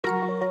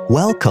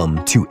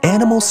Welcome to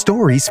Animal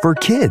Stories for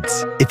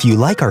Kids. If you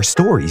like our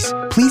stories,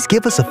 please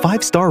give us a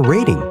 5-star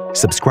rating,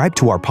 subscribe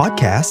to our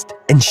podcast,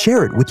 and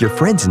share it with your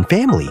friends and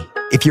family.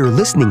 If you're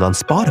listening on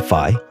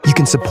Spotify, you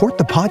can support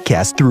the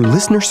podcast through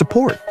listener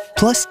support.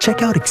 Plus,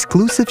 check out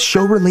exclusive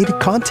show-related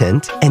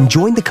content and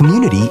join the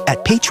community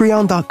at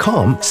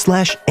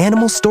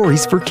patreon.com/Animal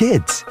Stories for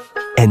Kids.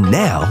 And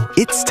now,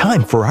 it's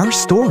time for our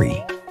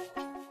story.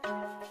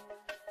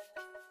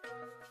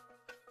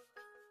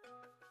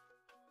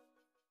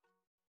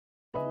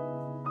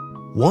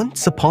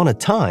 Once upon a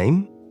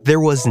time,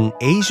 there was an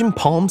Asian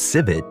palm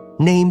civet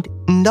named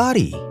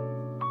Ndari.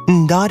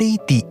 Ndari,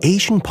 the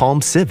Asian palm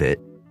civet,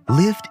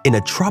 lived in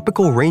a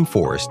tropical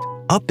rainforest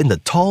up in the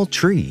tall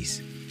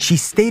trees. She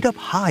stayed up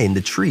high in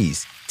the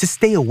trees to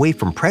stay away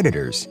from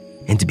predators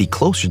and to be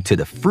closer to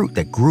the fruit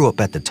that grew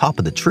up at the top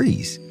of the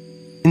trees.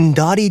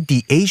 Ndari,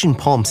 the Asian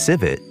palm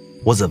civet,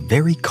 was a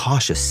very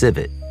cautious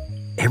civet.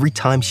 Every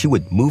time she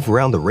would move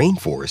around the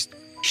rainforest,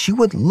 she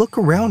would look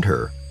around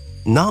her,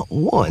 not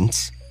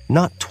once,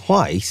 not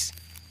twice,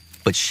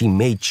 but she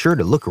made sure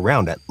to look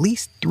around at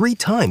least 3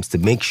 times to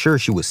make sure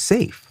she was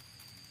safe.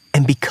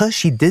 And because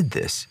she did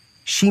this,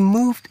 she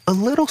moved a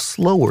little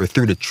slower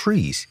through the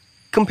trees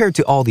compared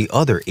to all the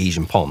other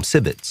Asian palm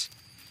civets.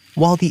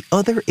 While the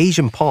other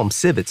Asian palm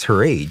civets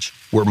her age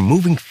were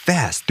moving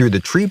fast through the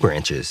tree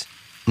branches,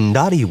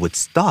 Ndari would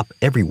stop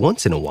every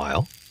once in a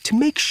while to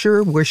make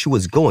sure where she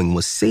was going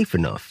was safe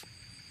enough.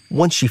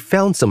 Once she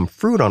found some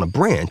fruit on a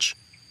branch,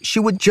 she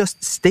would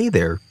just stay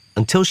there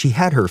until she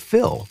had her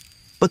fill.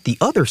 But the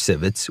other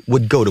civets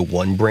would go to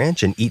one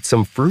branch and eat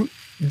some fruit,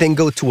 then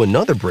go to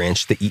another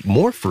branch to eat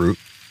more fruit,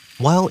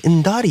 while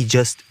Ndari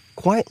just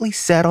quietly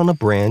sat on a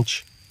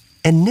branch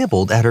and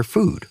nibbled at her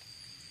food.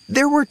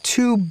 There were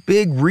 2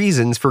 big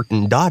reasons for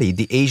Ndari,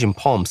 the Asian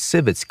palm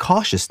civet's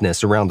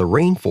cautiousness around the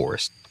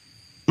rainforest.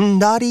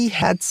 Ndari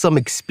had some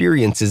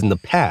experiences in the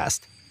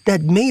past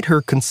that made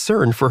her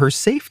concerned for her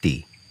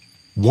safety.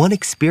 One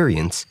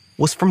experience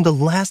was from the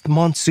last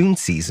monsoon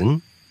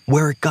season,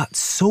 where it got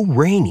so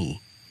rainy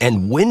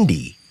and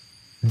windy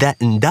that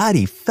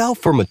Ndari fell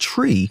from a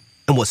tree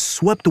and was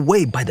swept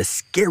away by the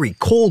scary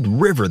cold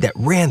river that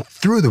ran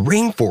through the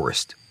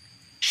rainforest.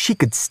 She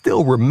could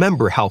still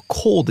remember how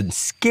cold and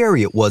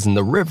scary it was in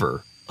the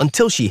river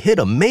until she hit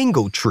a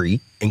mango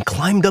tree and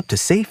climbed up to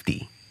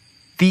safety.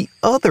 The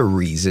other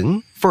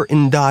reason for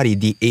Ndari,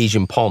 the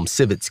Asian palm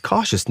civet's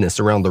cautiousness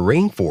around the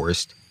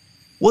rainforest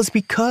was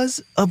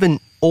because of an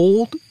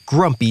old,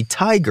 grumpy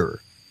tiger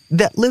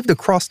that lived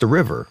across the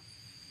river.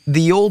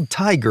 The old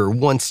tiger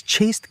once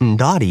chased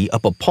Ndari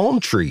up a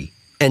palm tree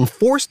and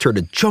forced her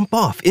to jump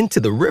off into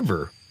the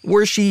river,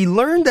 where she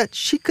learned that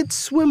she could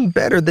swim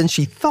better than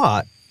she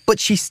thought, but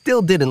she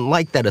still didn't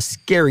like that a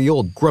scary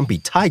old grumpy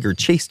tiger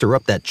chased her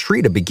up that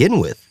tree to begin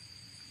with.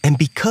 And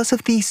because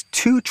of these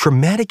 2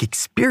 traumatic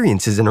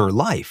experiences in her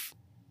life,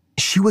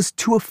 she was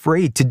too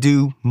afraid to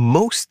do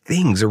most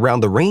things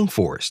around the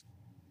rainforest.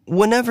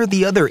 Whenever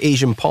the other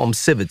Asian palm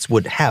civets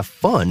would have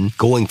fun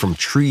going from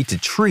tree to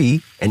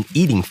tree and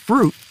eating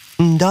fruit,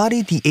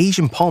 Ndari, the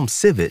Asian palm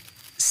civet,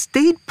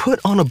 stayed put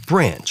on a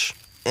branch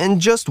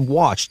and just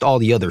watched all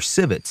the other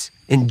civets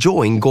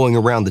enjoying going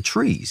around the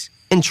trees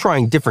and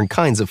trying different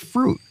kinds of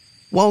fruit,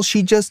 while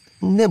she just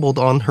nibbled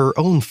on her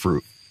own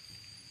fruit.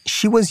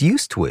 She was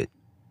used to it,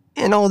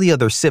 and all the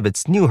other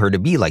civets knew her to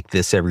be like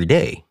this every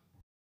day.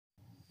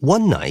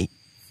 One night,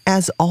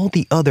 as all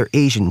the other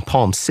Asian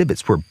palm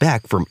civets were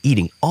back from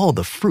eating all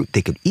the fruit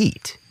they could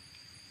eat,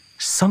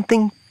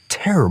 something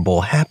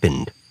terrible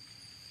happened.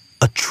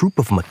 A troop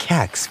of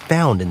macaques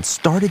found and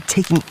started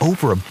taking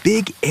over a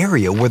big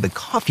area where the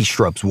coffee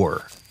shrubs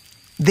were.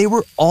 They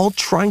were all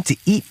trying to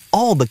eat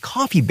all the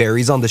coffee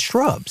berries on the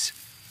shrubs.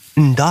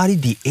 Ndari,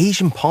 the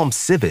Asian palm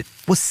civet,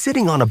 was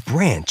sitting on a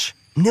branch,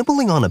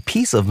 nibbling on a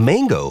piece of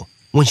mango,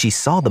 when she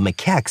saw the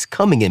macaques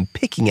coming and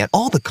picking at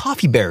all the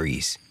coffee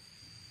berries.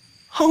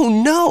 "Oh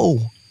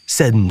no,"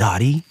 said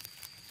Ndari.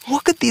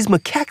 "What could these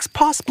macaques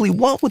possibly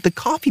want with the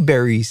coffee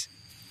berries?"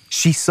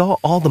 She saw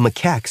all the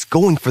macaques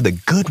going for the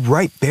good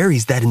ripe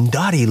berries that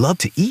Ndari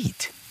loved to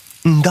eat.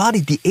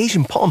 Ndari, the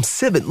Asian palm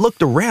civet,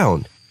 looked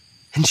around,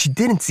 and she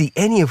didn't see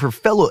any of her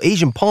fellow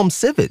Asian palm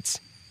civets.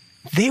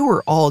 They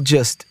were all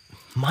just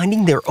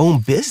minding their own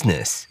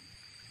business.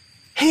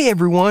 "Hey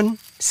everyone,"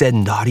 said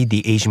Ndari,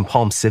 the Asian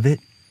palm civet.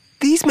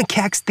 "These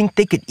macaques think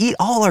they could eat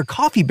all our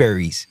coffee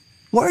berries.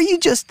 Why are you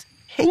just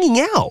hanging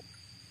out?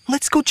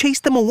 Let's go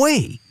chase them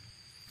away."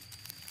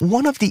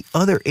 One of the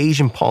other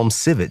Asian palm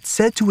civets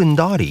said to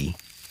Ndari,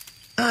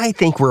 "I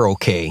think we're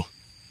okay.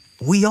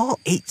 We all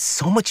ate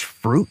so much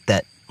fruit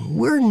that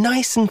we're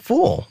nice and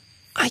full.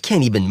 I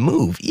can't even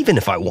move even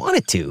if I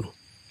wanted to."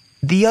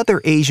 The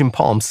other Asian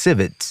palm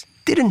civets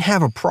didn't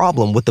have a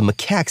problem with the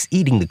macaques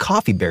eating the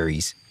coffee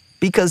berries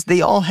because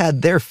they all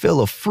had their fill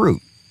of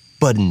fruit.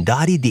 But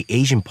Ndari, the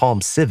Asian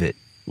palm civet,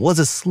 was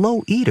a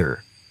slow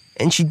eater,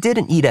 and she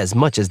didn't eat as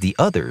much as the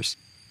others,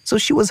 so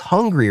she was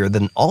hungrier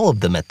than all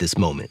of them at this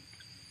moment.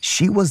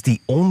 She was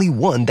the only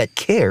one that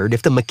cared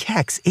if the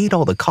macaques ate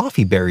all the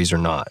coffee berries or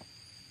not.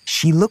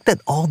 she looked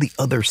at all the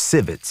other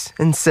civets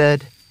and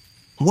said,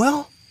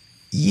 "Well,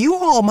 you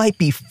all might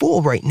be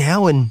full right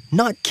now and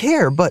not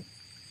care, but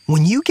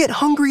when you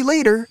get hungry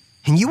later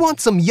and you want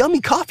some yummy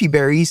coffee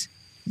berries,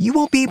 you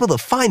won't be able to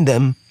find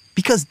them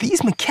because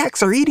these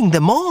macaques are eating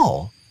them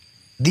all."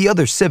 The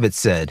other civet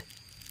said,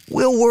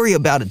 "We'll worry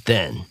about it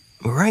then.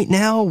 Right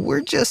now,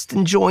 we're just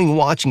enjoying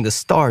watching the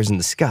stars in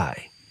the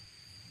sky."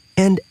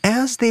 And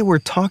as they were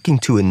talking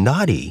to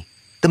Indadi,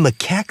 the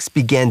macaques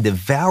began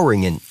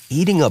devouring and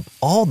eating up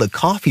all the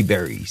coffee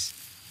berries.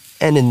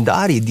 And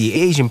Indadi, the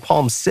Asian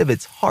palm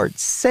civet's heart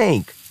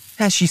sank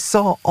as she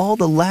saw all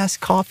the last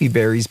coffee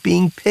berries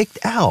being picked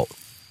out.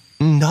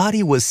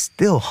 Indadi was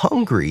still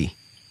hungry,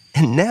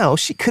 and now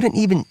she couldn't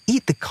even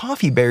eat the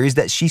coffee berries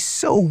that she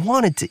so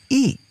wanted to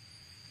eat.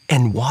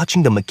 And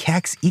watching the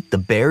macaques eat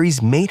the berries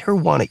made her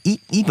want to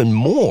eat even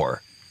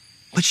more.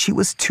 But she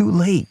was too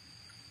late,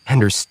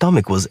 and her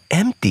stomach was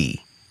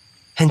empty,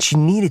 and she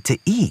needed to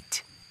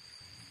eat.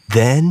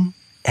 Then,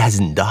 as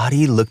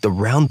Indadi looked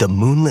around the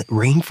moonlit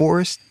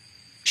rainforest,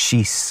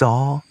 she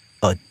saw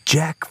a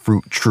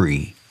jackfruit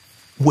tree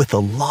with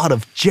a lot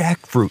of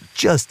jackfruit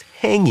just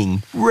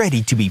hanging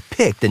ready to be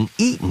picked and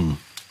eaten.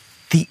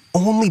 The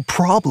only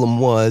problem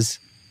was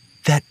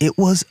that it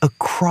was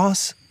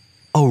across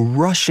a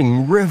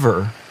rushing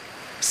river,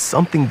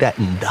 something that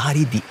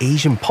Indadi, the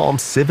Asian palm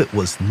civet,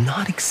 was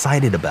not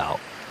excited about.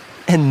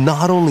 And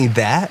not only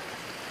that,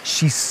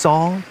 she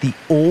saw the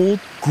old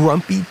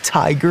grumpy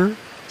tiger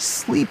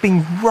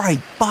sleeping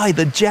right by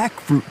the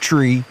jackfruit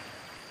tree.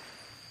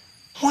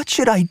 "What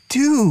should I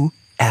do?"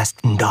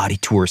 asked Indadi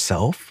to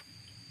herself.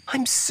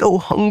 "I'm so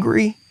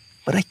hungry,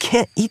 but I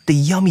can't eat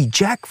the yummy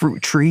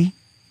jackfruit tree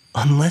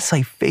unless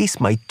I face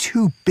my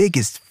two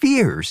biggest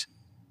fears,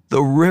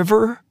 the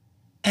river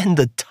and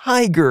the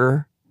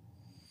tiger."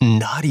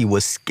 Indadi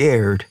was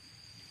scared,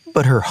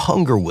 but her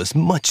hunger was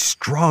much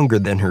stronger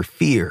than her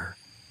fear.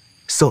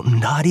 So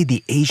Indadi,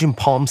 the Asian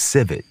palm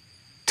civet,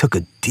 took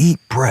a deep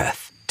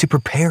breath to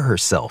prepare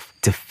herself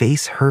to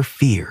face her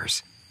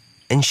fears.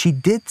 And she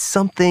did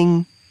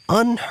something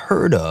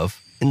unheard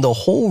of in the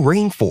whole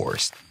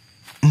rainforest.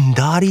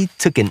 Indadi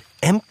took an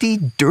empty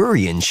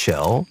durian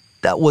shell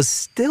that was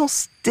still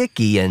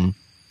sticky and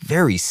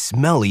very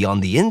smelly on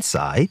the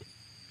inside,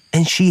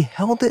 and she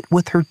held it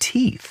with her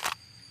teeth,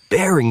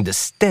 bearing the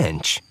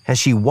stench as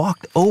she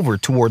walked over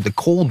toward the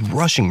cold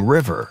rushing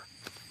river.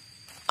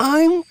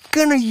 "I'm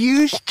gonna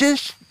use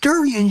this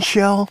durian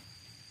shell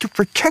to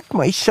protect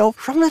myself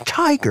from the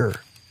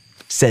tiger,"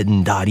 said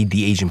Indadi,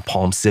 the Asian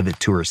palm civet,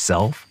 to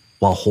herself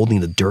while holding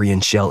the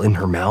durian shell in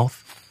her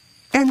mouth.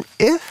 "And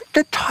if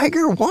the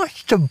tiger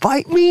wants to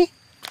bite me,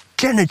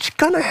 then it's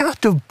gonna have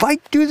to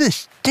bite through the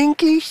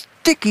stinky,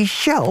 sticky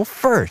shell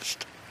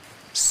first."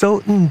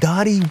 So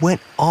Indadi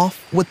went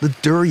off with the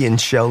durian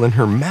shell in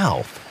her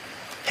mouth,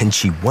 and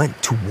she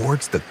went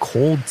towards the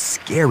cold,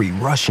 scary,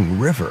 rushing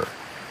river.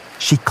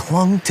 She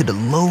clung to the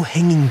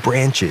low-hanging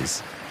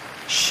branches,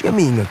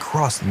 shimmying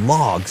across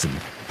logs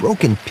and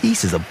broken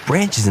pieces of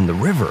branches in the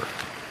river.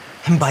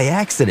 And by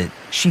accident,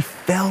 she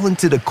fell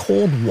into the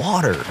cold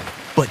water,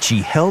 but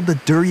she held the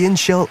durian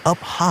shell up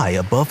high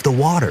above the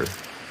water.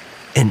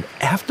 And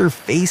after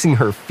facing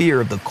her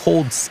fear of the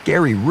cold,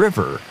 scary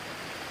river,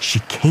 she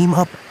came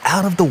up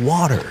out of the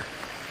water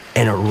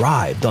and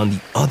arrived on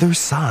the other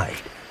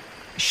side.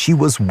 She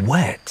was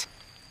wet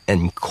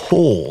and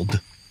cold,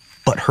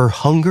 but her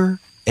hunger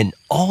and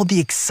all the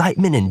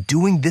excitement in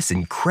doing this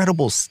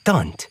incredible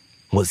stunt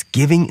was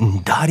giving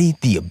Indadi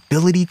the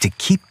ability to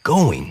keep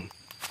going.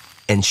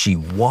 And she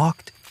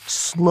walked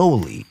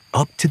slowly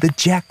up to the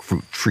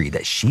jackfruit tree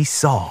that she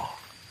saw.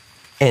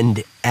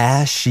 And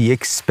as she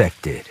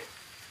expected,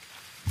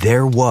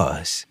 there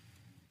was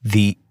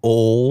the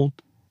old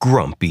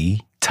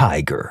grumpy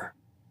tiger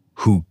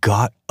who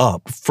got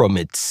up from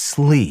its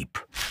sleep.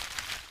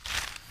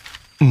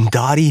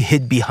 Indadi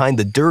hid behind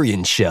the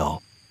durian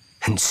shell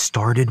and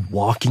started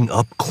walking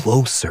up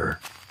closer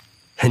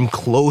and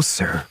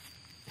closer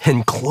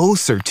and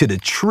closer to the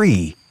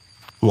tree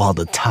while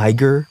the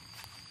tiger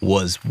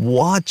was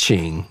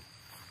watching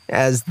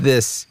as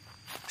this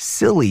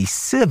silly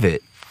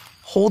civet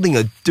holding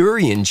a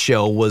durian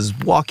shell was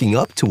walking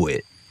up to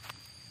it.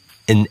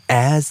 And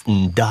as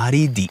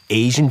Indadi, the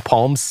Asian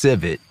palm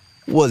civet,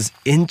 was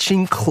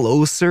inching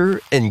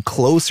closer and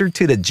closer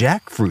to the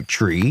jackfruit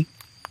tree,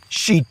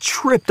 she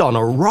tripped on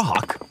a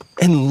rock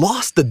and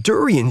lost the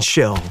durian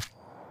shell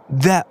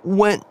that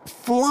went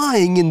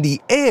flying in the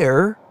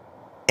air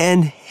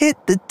and hit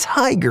the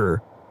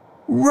tiger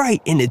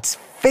right in its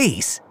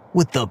face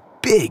with a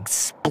big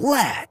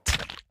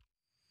splat.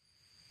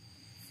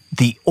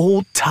 The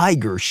old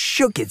tiger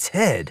shook its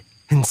head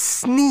and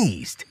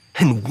sneezed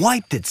and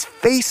wiped its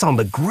face on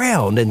the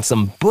ground and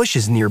some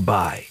bushes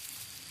nearby.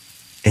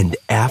 And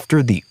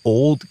after the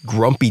old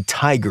grumpy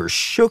tiger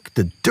shook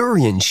the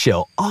durian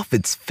shell off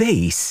its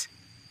face,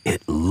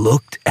 it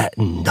looked at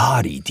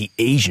Indadi, the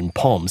Asian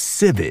palm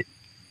civet,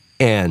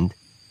 and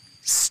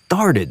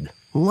started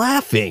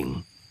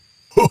laughing.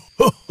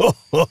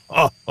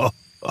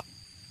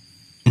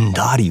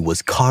 Indadi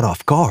was caught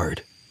off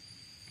guard.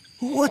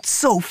 What's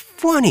so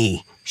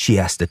funny? She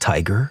asked the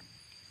tiger.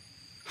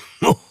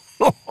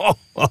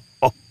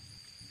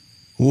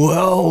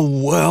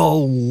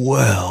 Well,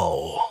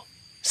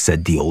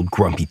 said the old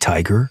grumpy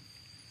tiger.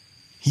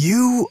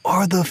 You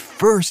are the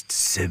first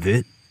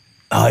civet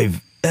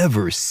I've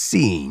ever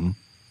seen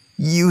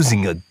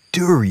using a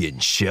durian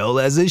shell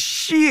as a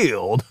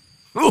shield.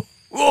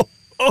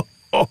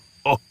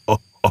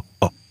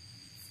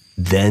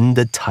 Then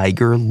the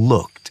tiger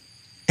looked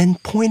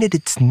and pointed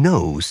its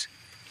nose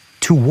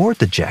toward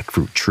the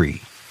jackfruit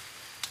tree.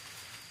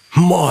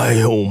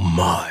 My, oh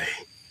my,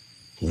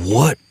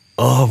 what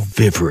a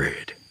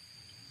vivid!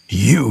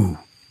 You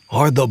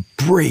are the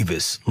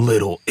bravest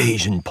little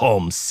Asian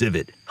palm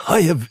civet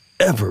I have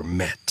ever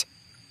met.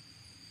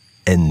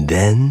 And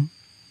then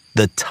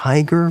the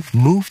tiger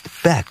moved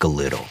back a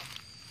little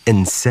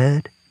and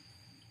said,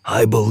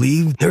 I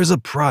believe there's a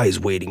prize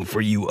waiting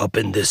for you up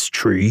in this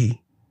tree.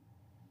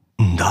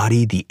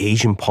 Ndadi the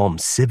Asian palm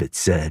civet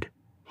said,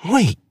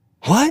 Wait,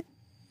 what?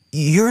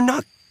 You're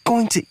not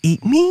going to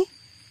eat me?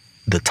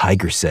 The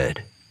tiger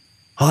said,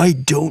 I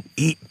don't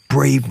eat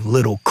brave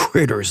little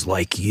critters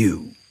like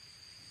you.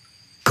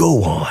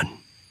 Go on,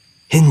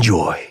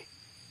 enjoy.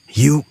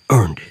 You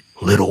earned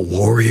it, little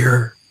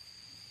warrior.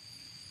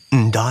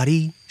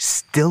 Ndadi,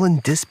 still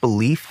in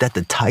disbelief that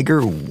the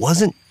tiger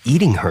wasn't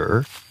eating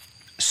her,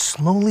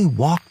 slowly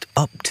walked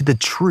up to the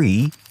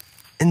tree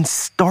and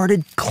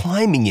started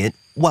climbing it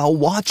while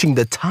watching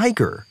the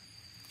tiger.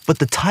 But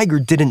the tiger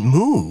didn't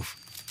move.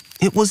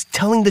 It was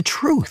telling the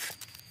truth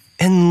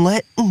and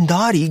let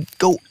Ndadi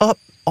go up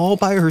all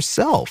by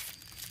herself.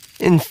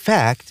 In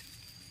fact,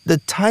 the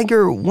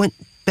tiger went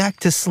back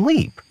to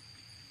sleep.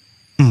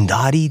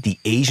 Ndadi the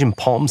Asian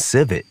palm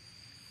civet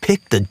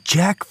picked a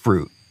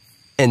jackfruit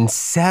and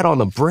sat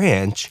on a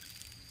branch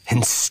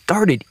and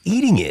started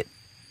eating it,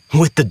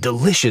 with the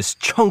delicious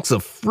chunks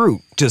of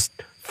fruit just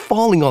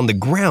falling on the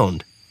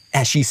ground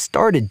as she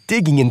started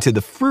digging into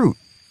the fruit.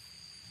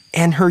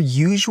 And her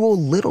usual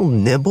little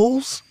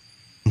nibbles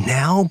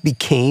now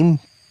became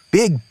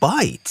big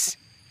bites.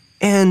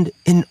 And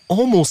in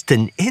almost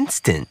an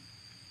instant,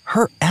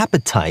 her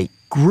appetite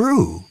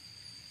grew.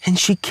 And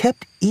she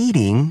kept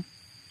eating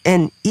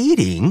and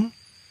eating.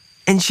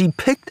 And she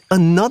picked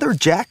another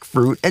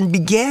jackfruit and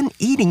began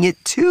eating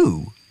it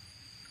too.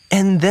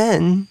 And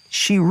then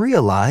she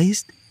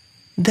realized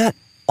that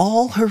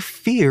all her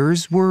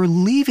fears were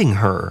leaving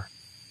her,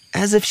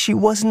 as if she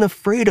wasn't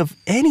afraid of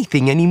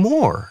anything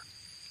anymore.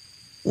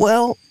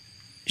 Well,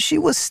 she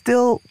was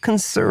still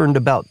concerned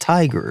about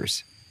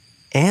tigers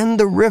and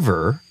the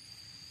river,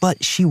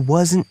 but she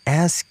wasn't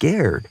as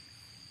scared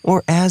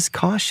or as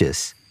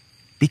cautious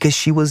because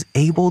she was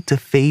able to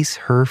face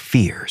her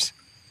fears.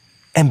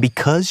 And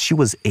because she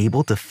was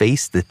able to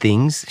face the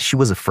things she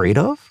was afraid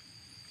of,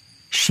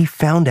 she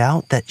found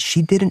out that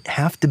she didn't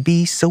have to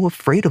be so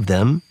afraid of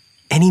them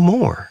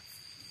anymore.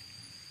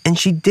 And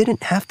she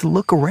didn't have to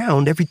look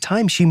around every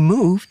time she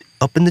moved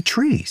up in the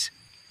trees,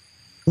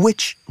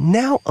 which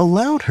now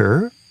allowed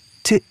her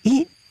to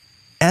eat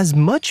as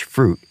much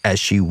fruit as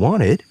she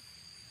wanted,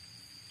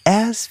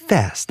 as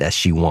fast as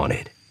she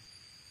wanted.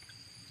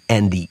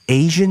 And the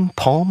Asian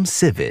palm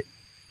civet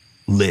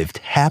lived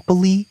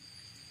happily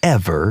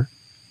ever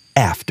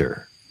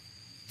after.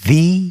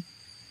 The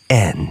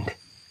end.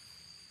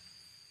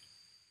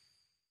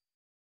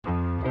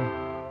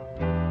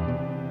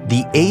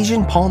 The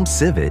Asian palm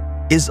civet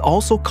is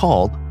also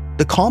called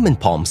the common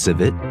palm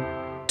civet,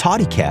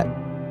 toddy cat,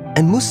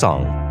 and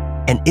musang,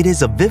 and it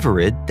is a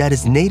viverrid that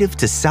is native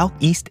to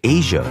Southeast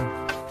Asia.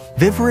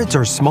 Viverids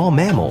are small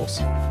mammals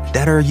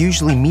that are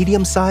usually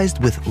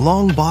medium-sized with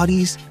long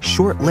bodies,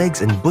 short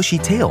legs, and bushy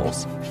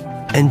tails.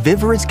 And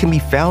viverids can be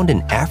found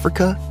in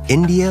Africa,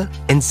 India,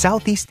 and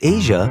Southeast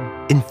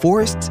Asia in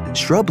forests,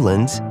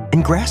 shrublands,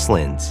 and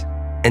grasslands.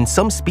 And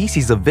some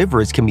species of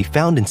viverids can be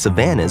found in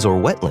savannas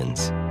or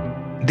wetlands.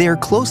 They are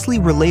closely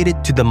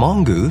related to the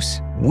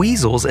mongoose,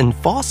 weasels, and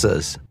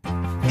fossas.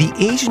 The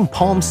Asian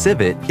palm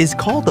civet is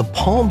called a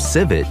palm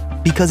civet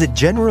because it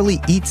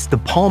generally eats the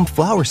palm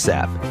flower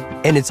sap.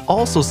 And it's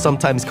also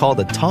sometimes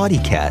called a toddy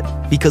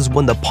cat because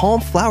when the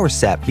palm flower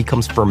sap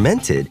becomes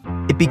fermented,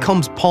 it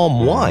becomes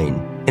palm wine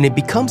and it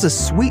becomes a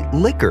sweet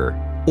liquor,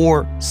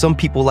 or some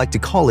people like to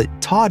call it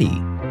toddy.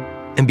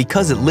 And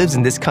because it lives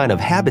in this kind of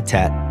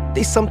habitat,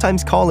 they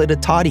sometimes call it a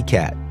toddy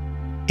cat.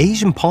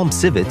 Asian palm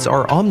civets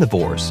are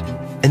omnivores,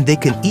 and they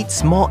can eat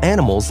small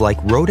animals like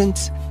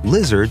rodents,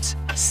 lizards,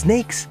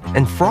 snakes,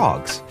 and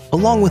frogs,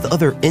 along with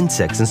other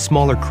insects and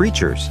smaller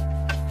creatures.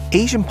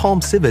 Asian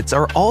palm civets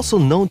are also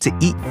known to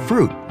eat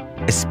fruit,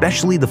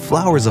 especially the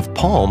flowers of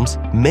palms,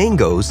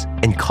 mangoes,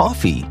 and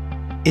coffee.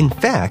 In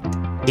fact,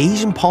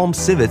 Asian palm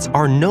civets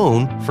are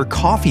known for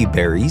coffee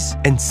berries,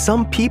 and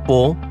some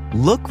people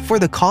look for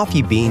the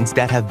coffee beans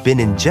that have been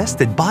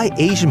ingested by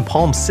Asian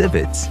palm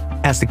civets.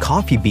 As the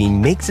coffee bean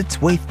makes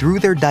its way through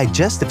their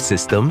digestive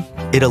system,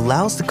 it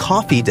allows the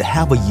coffee to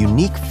have a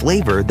unique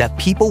flavor that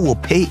people will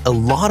pay a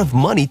lot of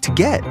money to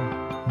get.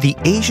 The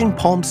Asian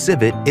palm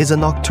civet is a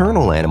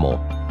nocturnal animal,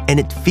 and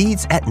it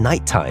feeds at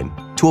nighttime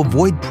to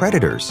avoid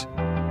predators.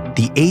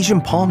 The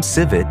Asian palm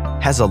civet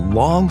has a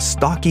long,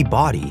 stocky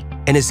body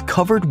and is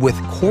covered with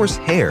coarse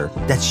hair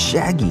that's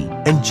shaggy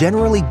and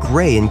generally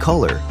gray in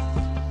color.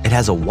 It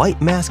has a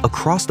white mask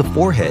across the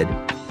forehead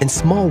and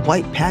small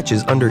white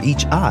patches under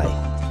each eye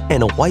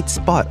and a white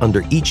spot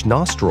under each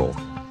nostril,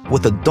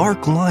 with a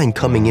dark line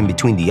coming in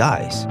between the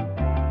eyes.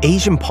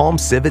 Asian palm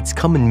civets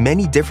come in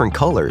many different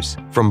colors,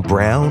 from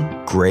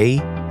brown, gray,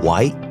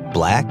 white,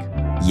 black,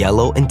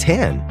 yellow, and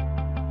tan.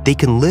 They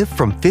can live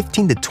from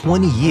 15 to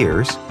 20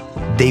 years,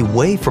 they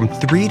weigh from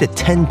 3 to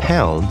 10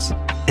 pounds,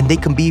 and they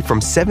can be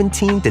from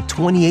 17 to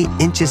 28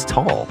 inches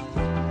tall.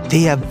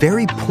 They have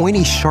very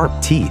pointy, sharp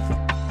teeth.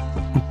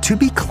 To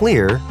be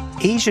clear,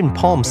 Asian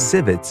palm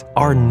civets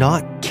are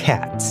not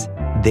cats.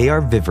 They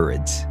are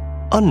viverids,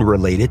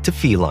 unrelated to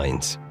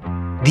felines.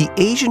 The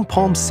Asian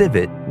palm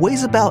civet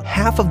weighs about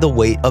half of the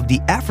weight of the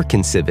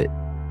African civet.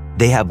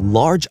 They have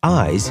large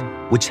eyes,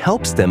 which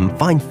helps them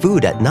find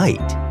food at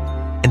night,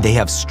 and they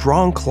have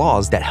strong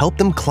claws that help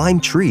them climb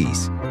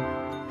trees.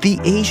 The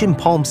Asian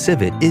palm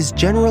civet is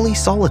generally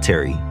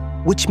solitary,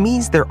 which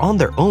means they're on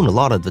their own a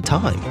lot of the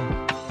time.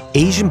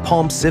 Asian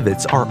palm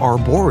civets are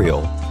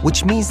arboreal,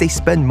 which means they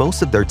spend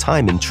most of their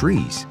time in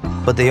trees,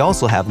 but they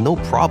also have no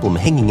problem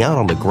hanging out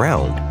on the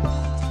ground.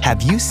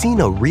 Have you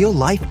seen a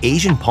real-life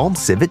Asian palm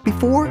civet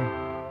before?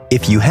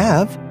 If you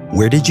have,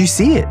 where did you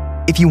see it?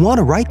 If you want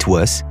to write to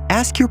us,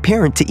 ask your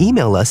parent to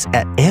email us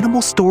at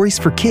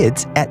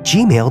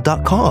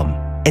animalstoriesforkids@gmail.com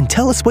and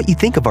tell us what you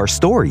think of our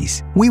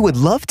stories. We would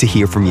love to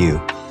hear from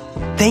you.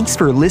 Thanks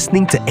for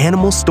listening to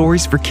Animal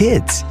Stories for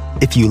Kids.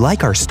 If you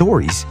like our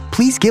stories,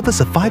 please give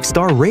us a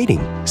 5-star rating,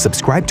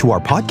 subscribe to our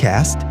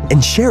podcast,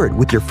 and share it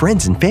with your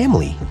friends and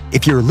family.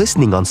 If you're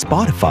listening on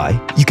Spotify,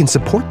 you can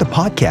support the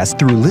podcast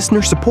through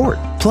listener support.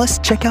 Plus,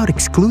 check out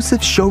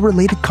exclusive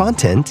show-related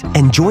content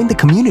and join the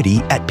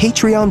community at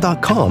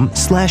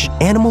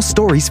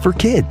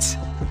patreon.com/animalstoriesforkids.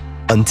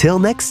 Until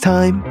next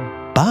time,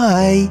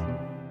 bye!